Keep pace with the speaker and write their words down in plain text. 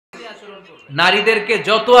নারীদেরকে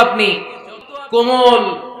যত আপনি কোমল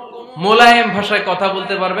মোলায়েম ভাষায় কথা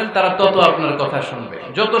বলতে পারবেন, তারা তত আপনার কথা শুনবে।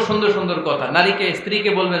 যত সুন্দর সুন্দর কথা, নারীকে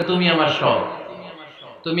স্ত্রীকে বলবেন তুমি আমার সব,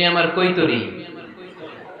 তুমি আমার কৈতরী,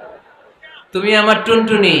 তুমি আমার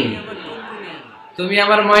টুনটুনি, তুমি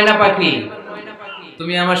আমার ময়না পাখি,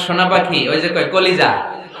 তুমি আমার সোনা পাখি। ওই যে কয় কলিজা,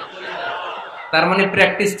 তার মানে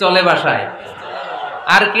প্র্যাকটিস চলে বাসায়।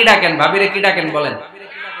 আর কি ডাকেন ভাবিরে, কি ডাকেন বলেন?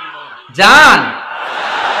 জান।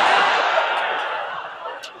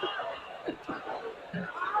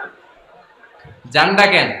 জান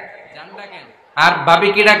ডাকেন। আর ভাবি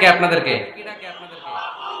কি ডাকে আপনাদেরকে?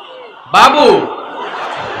 বাবু।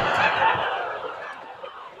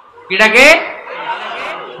 কি ডাকে?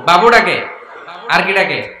 বাবু ডাকে। আর কি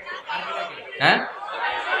ডাকে? হ্যাঁ,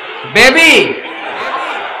 বেবি।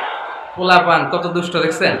 পোলাপান কত দুষ্ট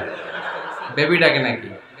দেখছেন, বেবি ডাকে নাকি?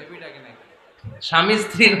 স্বামী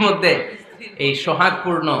স্ত্রীর মধ্যে এই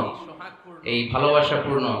সোহাগপূর্ণ, এই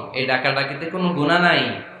ভালোবাসাপূর্ণ এই ডাকাডাকিতে কোনো গুনাহ নাই,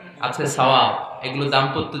 আছে সওয়াব। এগুলো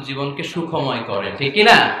দাম্পত্য জীবনকে সুখময় করে, ঠিক কি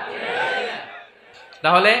না?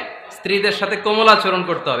 তাহলে স্ত্রীদের সাথে কোমল আচরণ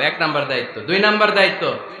করতে হবে, 1 নাম্বার দায়িত্ব। 2 নাম্বার দায়িত্ব,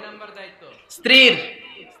 স্ত্রীর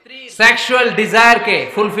সেক্সুয়াল ডিজায়ারকে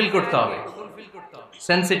ফুলফিল করতে হবে।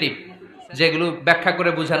 সেনসিটিভ, যেগুলো ব্যাখ্যা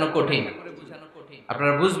করে বোঝানো কঠিন।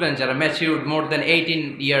 আপনারা বুঝবেন যারা ম্যাচিউরড, মোর দেন 18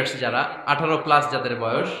 ইয়ার্স, যারা 18 প্লাস যাদের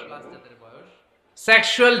বয়স,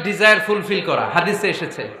 সেক্সুয়াল ডিজায়ার ফুলফিল করা হাদিসে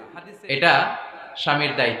এসেছে, এটা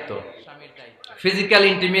স্বামীর দায়িত্ব। ফিজিক্যাল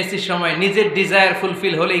ইন্টিমেসির সময় নিজের ডিজায়ার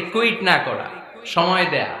ফুলফিল হলেই কুইট না করা, সময়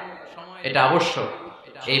দেয়া, এটা আবশ্যক।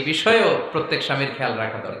 এই বিষয়েও প্রত্যেক স্বামীর খেয়াল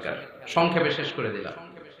রাখা দরকার। সংক্ষেপে শেষ করে দিলাম।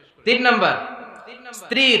 3 নাম্বার,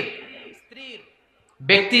 স্ত্রীর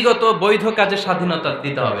ব্যক্তিগত বৈধ কাজে স্বাধীনতা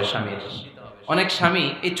দিতে হবে স্বামীর। অনেক স্বামী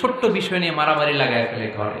এই ছোট্ট বিষয় নিয়ে মারামারি লাগায় ফেলে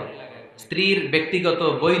ঘরে। স্ত্রীর ব্যক্তিগত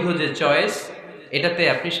বৈধ যে চয়েস, এটাতে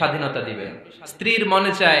আপনি স্বাধীনতা দিবেন। স্ত্রীর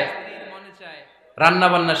মনে চায় রান্না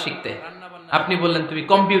বান্না শিখতে, আপনি বললেন তুমি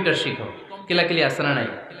কম্পিউটার শিখো, কিলাকিলি আছে না নাই?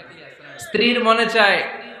 স্ত্রীর মনে চায়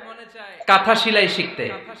কাঁথা সেলাই শিখতে,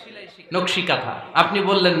 নকশি কাঁথা, আপনি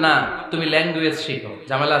বললেন না তুমি ল্যাঙ্গুয়েজ শিখো,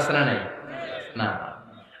 ঝামেলা আছে না নাই? না,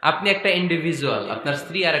 আপনি একটা ইন্ডিভিজুয়াল, আপনার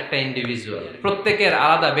স্ত্রী আর একটা ইন্ডিভিজুয়াল, প্রত্যেকের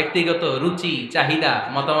আলাদা ব্যক্তিগত রুচি, চাহিদা,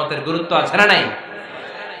 মতামতের গুরুত্ব আছে না নাই?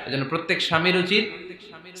 এজন্য প্রত্যেক স্বামীর উচিত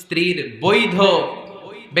স্ত্রীর বৈধ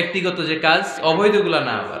ব্যক্তিগত যে কাজ, অবৈধগুলা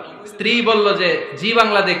না। আবার স্ত্রী বলল যে জি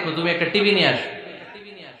বাংলা দেখবো, তুমি একটা টিভি নিয়ে আসো,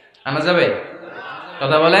 আনা যাবে?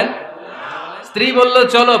 কথা বলেন। স্ত্রী বলল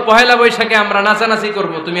চলো পহেলা বৈশাখে আমরা নাচানাচি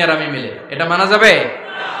করব তুমি আর আমি মিলে, এটা মানা যাবে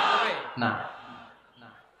না।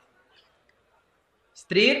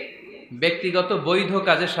 স্ত্রীর ব্যক্তিগত বৈধ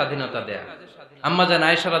কাজে স্বাধীনতা দেয়া। আম্মা জান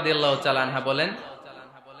আয়েশা রাদিয়াল্লাহু তাআলা আনহা বলেন,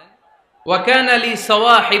 ওয়া কানা লি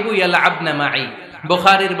সাওয়াহিবু ইয়ালআবনা মাই,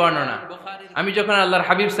 বুখারীর বর্ণনা। আমি যখন আল্লাহর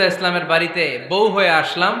হাবিব সাল্লাল্লাহু আলাইহি ওয়াসাল্লামের বাড়িতে বউ হয়ে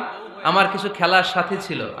আসলাম, আমার কিছু খেলার সাথী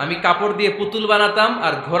ছিল। আমি কাপড় দিয়ে পুতুল বানাতাম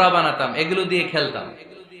আর ঘোড়া বানাতাম, এগুলো দিয়ে খেলতাম।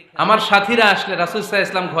 আমার সাথীরা আসলে রাসূল সাল্লাল্লাহু আলাইহি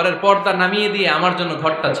ওয়াসাল্লাম ঘরের পর্দা নামিয়ে দিয়ে আমার জন্য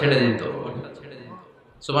ঘরটা ছেড়ে দিত।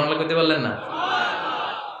 সুবহানাল্লাহ কইতে বললেন না?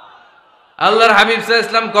 আল্লাহর হাবিব সাল্লাল্লাহু আলাইহি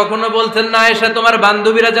ওয়াসাল্লাম কখনো বলতেন না আয়েশা তোমার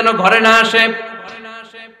বান্ধবীরা যেন ঘরে না আসে,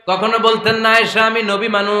 কখনো বলতেন না আয়েশা আমি নবী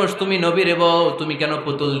মানুষ, তুমি নবীর বউ, তুমি কেন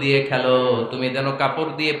পুতুল দিয়ে খেলো, তুমি যেন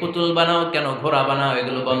কাপড় দিয়ে পুতুল বানাও, কেন ঘোড়া বানাও,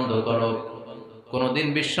 এগুলো বন্ধ করো। কোনদিন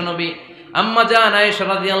বিশ্বনবী আম্মা জান আয়েশা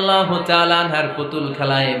রাদিয়াল্লাহু তাআলা আনহার পুতুল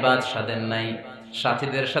খেলায় বাধা দেন নাই,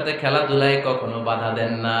 সাথীদের সাথে খেলাধুলায় কখনো বাধা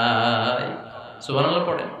দেন নাই। সুবহানাল্লাহ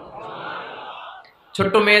পড়েন।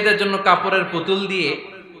 ছোট্ট মেয়েদের জন্য কাপড়ের পুতুল দিয়ে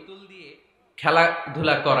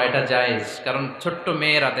খেলাধুলা করা এটা জায়েজ, কারণ ছোট্ট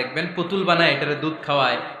মেয়েরা দেখবেন পুতুল বানায়, এটার দুধ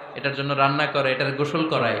খাওয়ায়, এটার জন্য রান্না করে, এটার গোসল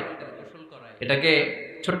করায়। এটাকে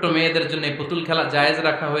ছোট্ট মেয়েদের জন্য এই পুতুল খেলা জায়েজ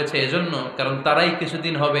রাখা হয়েছে এজন্য, কারণ তারাই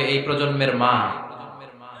কিছুদিন হবে এই প্রজন্মের মা।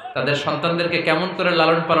 তাদের সন্তানদেরকে কেমন করে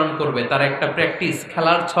লালন পালন করবে তার একটা প্র্যাকটিস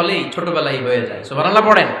খেলার ছলেই ছোটবেলায় হয়ে যায়। সুবহানাল্লাহ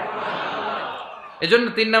পড়েন। এজন্য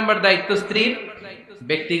 3 নাম্বার দায়িত্ব স্ত্রীর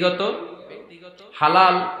ব্যক্তিগত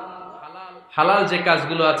হালাল যে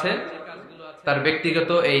কাজগুলো আছে, তার ব্যক্তিগত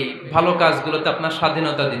এই ভালো কাজগুলোতে আপনার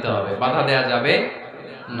স্বাধীনতা দিতে হবে, বাধা দেয়া যাবে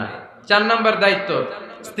না। 4 নাম্বার দায়িত্ব,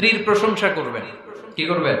 স্ত্রীর প্রশংসা করবেন। কি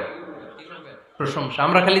করবেন? প্রশংসা।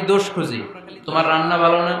 আমরা খালি দোষ খুঁজি, তোমার রান্না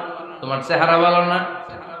ভালো না, তোমার চেহারা ভালো না,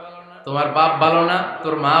 তোমার বাপ ভালো না,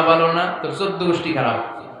 তোর মা ভালো না, তোর 14 গোষ্ঠী খারাপ,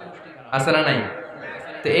 আছে না নাই?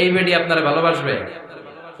 তো এই বেডি আপনারা ভালোবাসবে?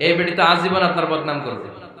 এই বেডি তো আজীবন আপনার বদনাম করবে,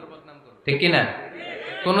 ঠিক কি না?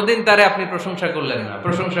 কোনদিন তারে আপনি প্রশংসা করলেন না,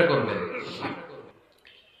 প্রশংসা করবেন।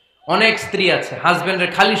 অনেক স্ত্রী আছে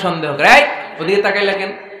হাজবেন্ডের খালি সন্দেহ করে, এই ওদিকে তাকাই লাগেন,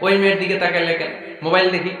 ওই মেয়ের দিকে তাকাই লাগেন, মোবাইল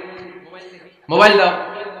দেখি, মোবাইল দাও,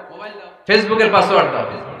 ফেসবুকের পাসওয়ার্ড দাও।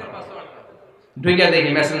 ঢুইকা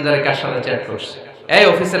দেখি মেসেঞ্জারে কার সাথে চ্যাট করছে, এই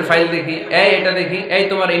অফিসের ফাইল দেখি, এই এটা দেখি, এই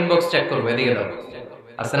তোমার ইনবক্স চেক করবো, এদিকে দাও,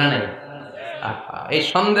 আছে না নাই? এই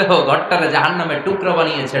সন্দেহ ঘরটারে জাহান্নামের টুকরা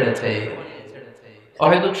বানিয়ে ছেড়েছে।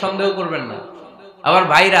 অহেতুক সন্দেহ করবেন না। আবার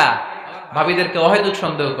ভাইরা ভাবিদেরকে অহেতুক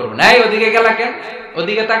সন্দেহ করবেন, এই ওদিকে গেলা কেন,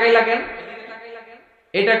 ওদিকে তাকাইলা কেন,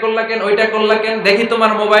 এটা করলা কেন, ওইটা করলা কেন, দেখি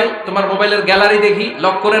তোমার মোবাইল, তোমার মোবাইলের গ্যালারি দেখি,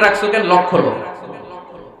 লক করে রাখছো কেন, লক খোলো,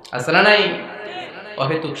 আছে না নাই?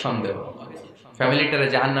 অহেতুক সন্দেহ ফ্যামিলিটারে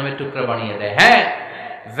জাহান্নামের টুকরা বানিয়ে দেয়। হ্যাঁ,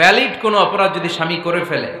 ভ্যালিড কোনো অপরাধ যদি স্বামী করে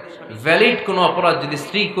ফেলে, ভ্যালিড কোনো অপরাধ যদি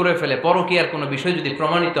স্ত্রী করে ফেলে, পরকীয়ার কোনো বিষয় যদি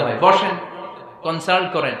প্রমাণিত হয়, বসেন, কনসাল্ট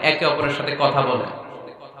করেন, একে অপরের সাথে কথা বলেন।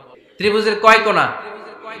 ত্রিভুজের কয় কোণা?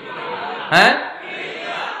 হ্যাঁ,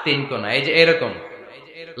 3 কোণা। এই যে এরকম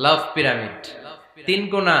লাভ পিরামিড, 3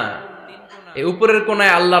 কোণা। এই উপরের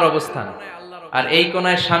কোণায় আল্লাহর অবস্থান, আর এই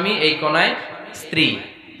কোণায় স্বামী, এই কোণায় স্ত্রী।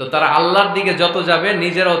 তো তারা আল্লাহর দিকে যত যাবে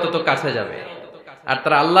নিজেরাও তত কাছে যাবে, আর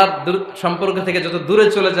তারা আল্লাহর সম্পর্ক থেকে যত দূরে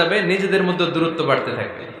চলে যাবে নিজেদের মধ্যে দূরত্ব বাড়তে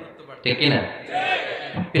থাকবে। ঠিক কিনা?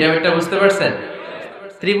 পিরামিডটা বুঝতে পারছেন?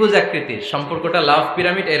 ত্রিভুজ আকৃতির সম্পর্কটা লাভ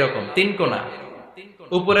পিরামিড এরকম, 3 কোণা।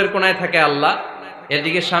 উপরের কোণায় থাকে আল্লাহ,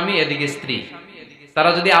 এদিকে স্বামী, এদিকে স্ত্রী। তারা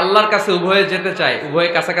যদি আল্লাহর কাছে উভয়ে যেতে চায়, উভয়ে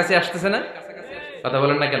কাছাকাছি আসতেছে না? কথা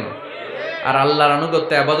বলেন না কেন? আর আল্লাহর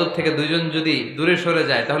আনুগত্য ইবাদত থেকে দুজন যদি দূরে সরে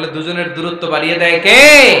যায়, তাহলে দুজনের দূরত্ব বাড়িয়ে দেয় কে?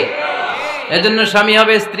 এজন্য স্বামী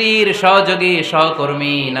হবে স্ত্রীর সহযোগী,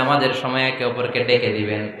 সহকর্মী। নামাজের সময় একে অপরকে ডেকে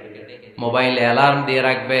দিবেন, মোবাইলে অ্যালার্ম দিয়ে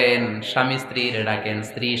রাখবেন, স্বামী স্ত্রীরে ডাকেন,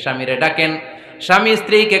 স্ত্রী স্বামীরে ডাকেন, স্বামী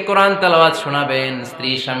স্ত্রীকে কোরআন তেলাওয়াত শোনাবেন, স্ত্রী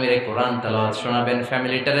স্বামীরে কোরআন তেলাওয়াত শোনাবেন।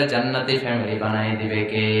 ফ্যামিলিটারে জান্নাতি ফ্যামিলি বানায় দিবে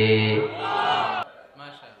কে?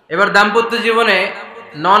 এবার দাম্পত্য জীবনে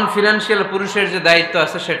নন ফিনান্সিয়াল পুরুষের যে দায়িত্ব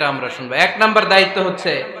আছে সেটা আমরা শুনবো। 1 নাম্বার দায়িত্ব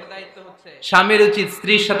হচ্ছে স্বামীর উচিত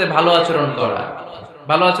স্ত্রীর সাথে ভালো আচরণ করা।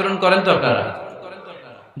 ভালো আচরণ করেন তো আপনারা?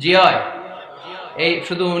 জি হয়, এই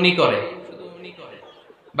শুধু উনি করে,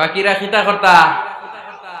 বাকিরা খিতা কর্তা,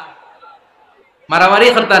 মারামারি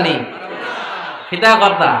কর্তা নেই, খিতা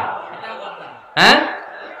কর্তা। হ্যাঁ,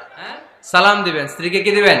 সালাম দিবেন, স্ত্রীকে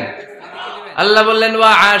কি দিবেন? আল্লাহ বললেন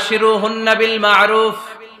ওয়া আশিরুহুন্না বিল মারুফ,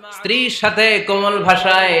 স্ত্রীর সাথে কোমল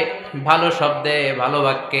ভাষায়, ভালো শব্দে, ভালো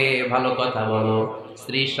বাক্যে, ভালো কথা বলো।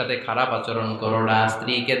 স্ত্রীর সাথে খারাপ আচরণ করো না।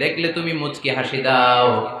 স্ত্রীকে দেখলে তুমি মুচকি হাসি দাও।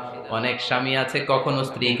 অনেক স্বামী আছে কখনো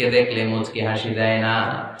স্ত্রীকে দেখলে মুচকি হাসি দেয় না,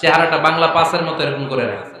 চেহারাটা বাংলা পাসের মতো এরকম করে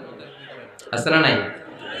রাখে, আছে না নাই?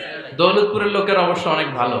 দৌলতপুরের লোকের অবশ্য অনেক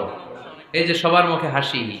ভালো, এই যে সবার মুখে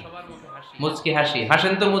হাসি, মুচকি হাসি।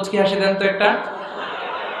 হাসেন তো, মুচকি হাসি দেন তো একটা,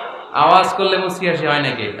 আওয়াজ করলে মুচকি হাসি হয়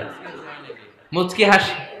নাকি? এটা মুচকি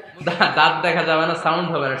হাসি, দাঁত দেখা যাবে না, সাউন্ড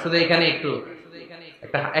হবে না, শুধু এখানে একটু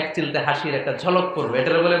একটা এক চিলতে হাসির একটা ঝলক পড়বে,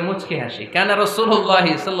 এটা বলে মুচকি হাসি। কেন রাসূলুল্লাহ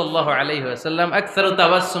সাল্লাল্লাহু আলাইহি ওয়াসাল্লাম আকসারু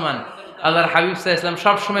তাবাসসুমান, আল্লাহর হাবিব সাল্লাল্লাহু আলাইহি ওয়াসাল্লাম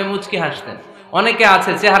সব সময় মুচকি হাসতেন। অনেকে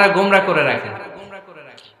আছে চেহারা গোমরা করে রাখে,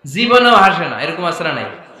 জীবনেও হাসে না, এরকম আছে না নাই?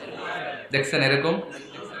 দেখছেন এরকম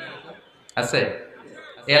আছে?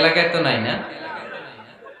 এই এলাকায় তো নাই না?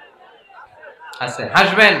 আছে।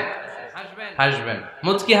 হাসবেন, হাসবেন।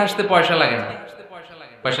 মুচকি হাসতে পয়সা লাগে না,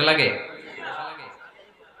 পয়সা লাগে?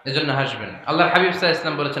 এজন্য হাসবেন। আল্লাহর হাবিব সাল্লাল্লাহু আলাইহি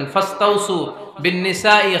ওয়াসাল্লাম বলেছেন ফাস্তাউসু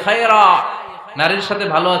বিন-নিসাই খায়রা, নারীর সাথে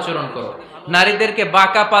ভালো আচরণ করো। নারীদেরকে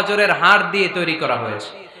বাঁকা পাজরের হাড় দিয়ে তৈরি করা হয়েছে।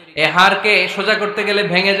 এই হাড়কে সোজা করতে গেলে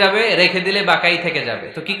ভেঙে যাবে, রেখে দিলে বাঁকাই থেকে যাবে।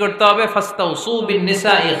 তো কি করতে হবে? ফাস্তাউসু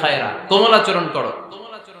বিন-নিসাই খায়রা, কোমল আচরণ করো।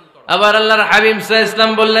 আবার আল্লাহর হাবিব সাল্লাল্লাহু আলাইহি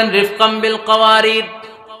ওয়াসাল্লাম বললেন রিফকাম বিল কাওয়ারিদ,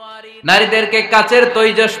 নারীদেরকে কাচের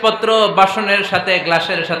তৈজসপত্র, বাসনের সাথে,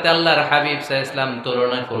 গ্লাসের সাথে আল্লাহর হাবিব সাল্লাল্লাহু আলাইহি ওয়াসাল্লাম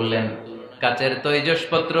তুলনা করলেন। কাচের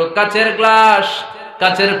তৈজসপত্র, কাচের গ্লাস,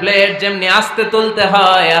 কাচের প্লেট যেমনি আস্তে তুলতে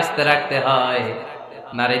হয়, আস্তে রাখতে হয়,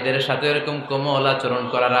 নারীদের সাথে এরকম কোমল আচরণ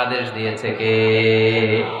করার আদেশ দিয়েছে কে?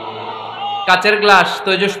 কাচের গ্লাস,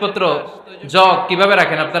 তৈজসপত্র, জগ কিভাবে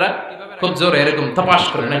রাখেন আপনারা? খুব জোরে এরকম ধপাস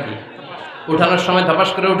করে নাকি? উঠানোর সময় ধপাস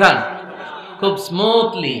করে উঠান? খুব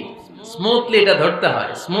স্মুথলি, স্মুথলি এটা ধরতে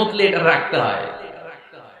হয়, স্মুথলি এটা রাখতে হয়।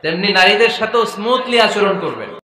 তেমনি নারীদের সাথেও স্মুথলি আচরণ করবেন।